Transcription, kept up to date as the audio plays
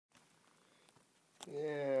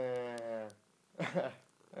Yeah.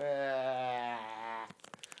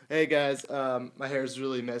 Hey guys, my hair's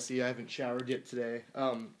really messy. I haven't showered yet today.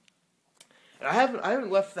 And I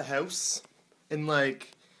haven't left the house in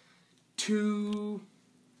like 2,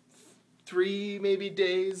 3 maybe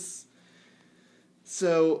days.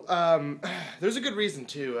 So, there's a good reason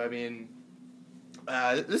too. I mean,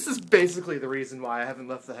 this is basically the reason why I haven't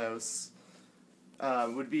left the house.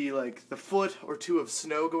 Would be like the foot or two of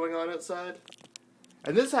snow going on outside.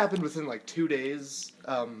 And this happened within like 2 days.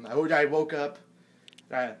 I woke up,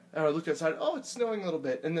 I looked outside, oh, it's snowing a little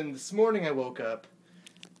bit. And then this morning I woke up,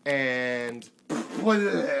 and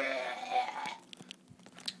I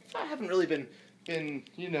haven't really been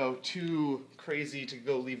too crazy to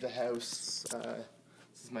go leave the house.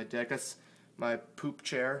 This is my deck. That's my poop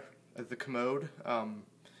chair at the commode.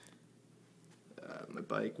 My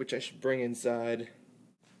bike, which I should bring inside.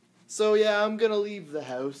 So yeah, I'm gonna leave the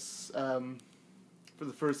house for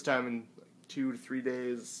the first time in like 2 to 3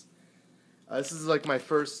 days. This is like my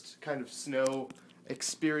first kind of snow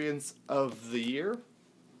experience of the year,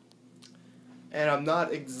 and I'm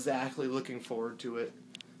not exactly looking forward to it.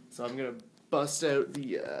 So I'm gonna bust out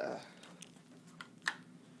the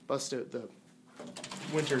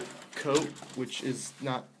winter coat, which is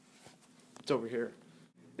not. It's over here.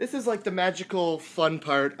 This is like the magical fun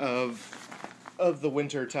part of the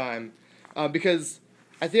winter time, because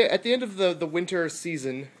at the end of the winter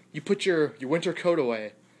season, you put your winter coat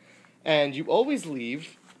away, and you always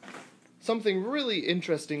leave something really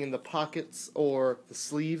interesting in the pockets or the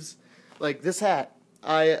sleeves, like this hat.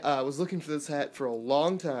 I was looking for this hat for a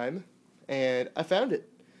long time, and I found it.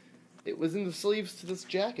 It was in the sleeves to this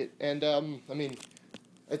jacket, and I mean,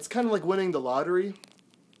 it's kind of like winning the lottery,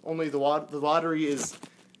 only the lottery is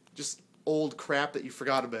just old crap that you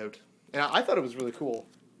forgot about. And I thought it was really cool.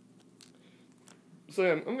 So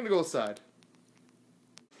yeah, I'm gonna go outside.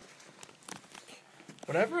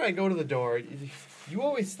 Whenever I go to the door, you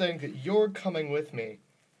always think that you're coming with me,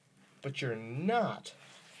 but you're not.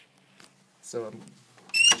 So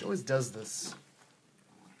she always does this.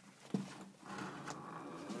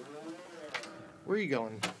 Where are you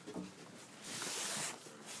going?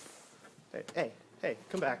 Hey,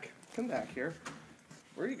 come back. Come back here.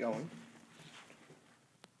 Where are you going?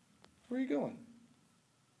 Where are you going?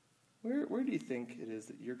 Where do you think it is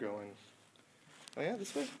that you're going? Oh yeah,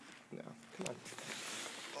 this way? No, come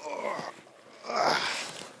on.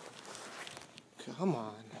 Come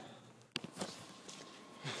on.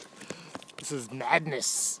 This is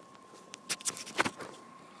madness.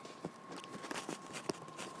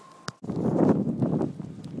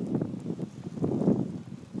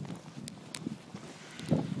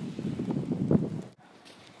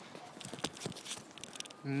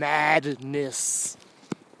 Madness.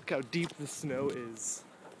 Look how deep the snow is.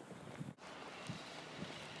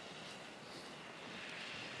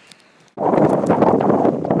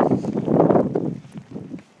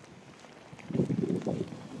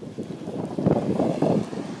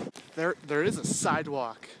 There is a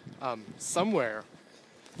sidewalk somewhere,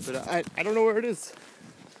 but I don't know where it is.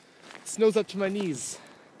 The snow's up to my knees.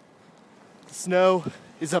 The snow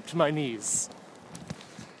is up to my knees.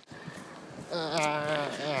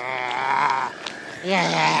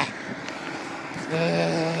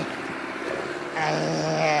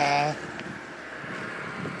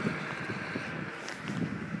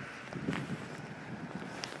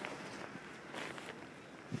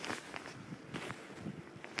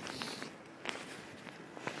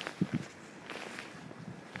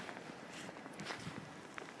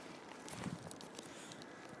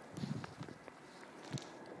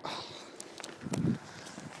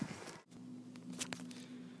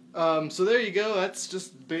 So there you go. That's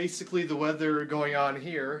just basically the weather going on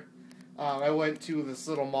here. I went to this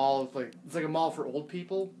little mall. It's like a mall for old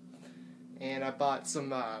people, and I bought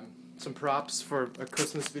some props for a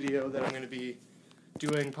Christmas video that I'm going to be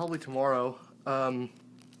doing probably tomorrow. But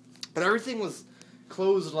everything was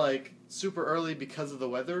closed like super early because of the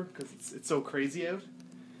weather, because it's so crazy out,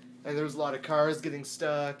 and there was a lot of cars getting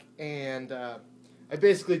stuck. And I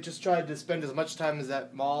basically just tried to spend as much time at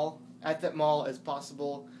that mall as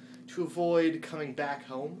possible, to avoid coming back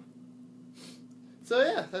home. So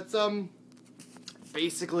yeah, that's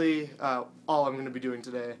basically all I'm going to be doing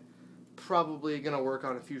today. Probably going to work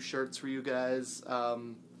on a few shirts for you guys.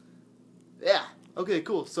 Yeah, okay,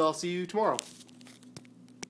 cool. So I'll see you tomorrow.